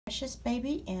precious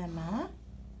baby Emma.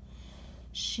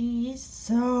 She's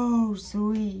so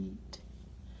sweet.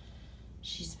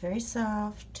 She's very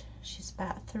soft. She's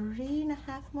about 3.5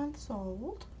 months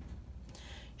old.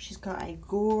 She's got a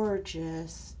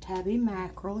gorgeous tabby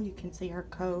mackerel. You can see her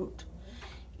coat.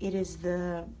 It is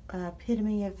the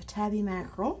epitome of tabby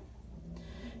mackerel.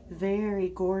 Very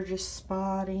gorgeous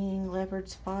spotting, leopard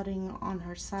spotting on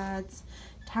her sides,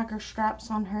 tiger stripes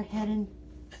on her head and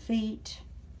feet.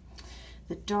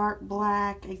 The dark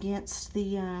black against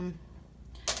the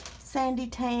sandy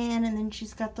tan, and then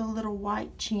she's got the little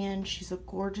white chin. She's a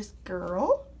gorgeous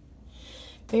girl.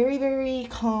 Very, very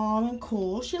calm and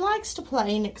cool. She likes to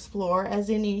play and explore as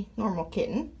any normal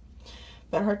kitten,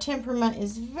 but her temperament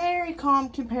is very calm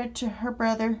compared to her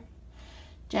brother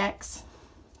Jack's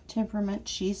temperament.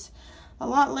 She's a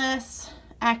lot less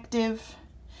active,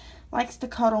 likes to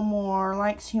cuddle more,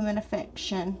 likes human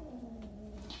affection,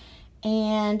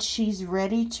 and she's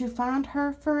ready to find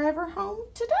her forever home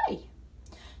today.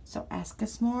 So ask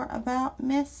us more about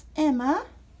Miss Emma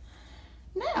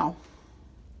now.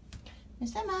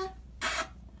 Miss Emma.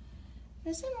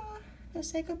 Miss Emma. Let's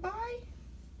say goodbye.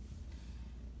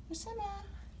 Miss Emma.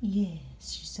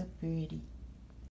 Yes, she's so pretty.